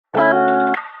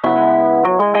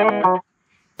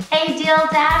Hey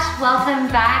DealDash, welcome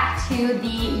back to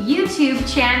the YouTube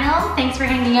channel. Thanks for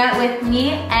hanging out with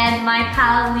me and my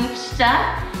pal Liebste.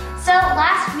 So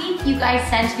last week you guys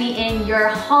sent me in your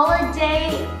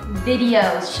holiday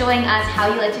videos showing us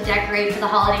how you like to decorate for the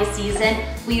holiday season.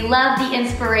 We love the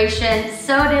inspiration,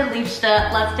 so did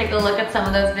Liebste. Let's take a look at some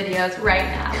of those videos right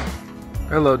now.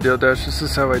 Hello DealDash, this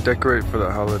is how I decorate for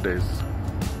the holidays.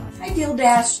 Hi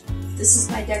DealDash, this is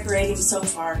my decorating so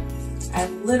far. I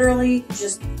literally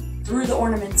just threw the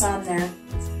ornaments on there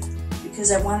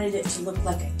because I wanted it to look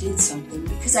like I did something,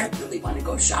 because I really want to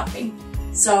go shopping.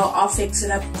 So I'll fix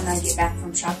it up when I get back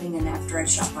from shopping and after I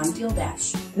shop on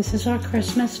DealDash. This is our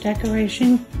Christmas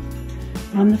decoration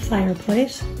on the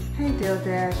fireplace. Hey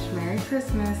DealDash, Merry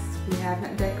Christmas. We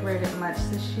haven't decorated much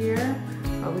this year,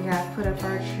 but we have put up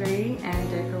our tree and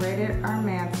decorated our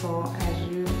mantle, as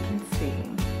you can see.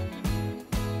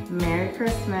 Merry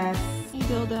Christmas. Hey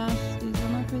DealDash, these are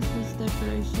my Christmas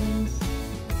decorations.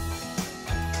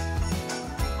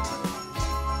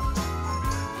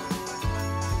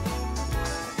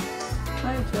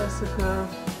 Hi Jessica,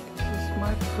 this is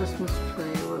my Christmas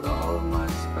tree with all of my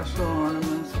special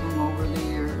ornaments from over the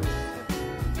years.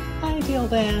 Hi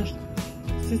DealDash,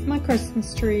 this is my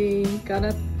Christmas tree. Got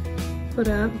it put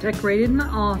up, decorated in the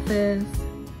office.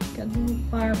 Got a little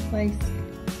fireplace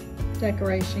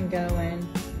decoration going.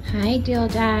 Hi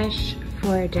DealDash.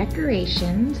 For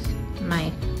decorations, my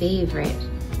favorite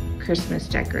Christmas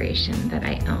decoration that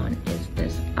I own is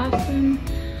this awesome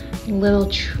little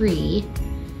tree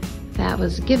that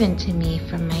was given to me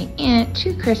from my aunt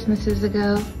 2 Christmases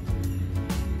ago,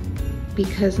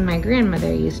 because my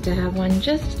grandmother used to have one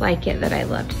just like it that I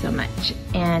loved so much.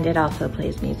 And it also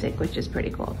plays music, which is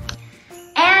pretty cool.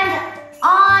 And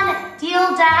on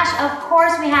DealDash, of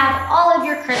course, we have all of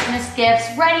your Christmas gifts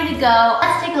ready to go.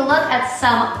 Let's take a look at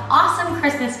some awesome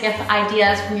Christmas gift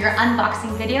ideas from your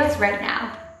unboxing videos right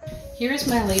now. Here's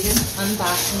my latest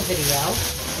unboxing video,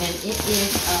 and it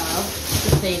is of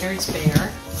the Sailor's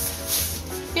Bear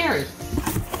fairy.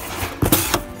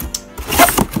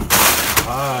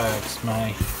 It's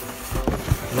my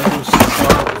Lego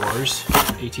Star Wars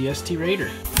ATST Raider.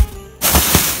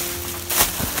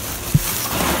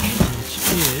 Which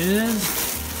is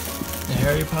the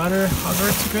Harry Potter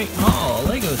Hogwarts Great Hall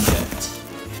Lego set.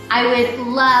 I would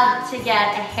love to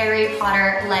get a Harry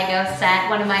Potter Lego set,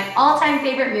 one of my all-time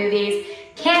favorite movies.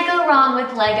 Can't go wrong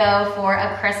with Lego for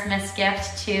a Christmas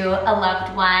gift to a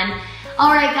loved one.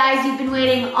 All right guys, you've been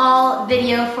waiting all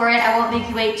video for it. I won't make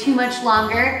you wait too much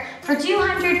longer. For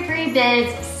 200 free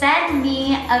bids, send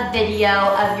me a video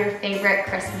of your favorite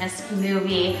Christmas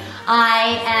movie.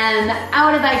 I am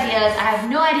out of ideas. I have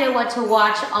no idea what to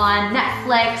watch on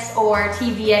Netflix or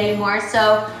TV anymore,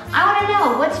 so I want to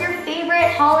know, what's your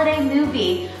favorite holiday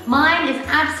movie? Mine is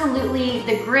absolutely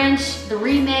The Grinch, the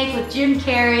remake with Jim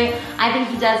Carrey. I think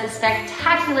he does a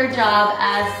spectacular job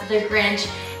as the Grinch,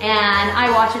 and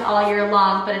I watch it all year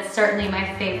long, but it's certainly my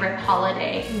favorite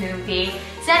holiday movie.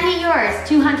 Send me yours,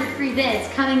 200 free bids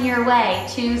coming your way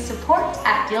to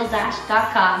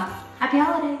support@DealDash.com. Happy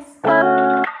holidays.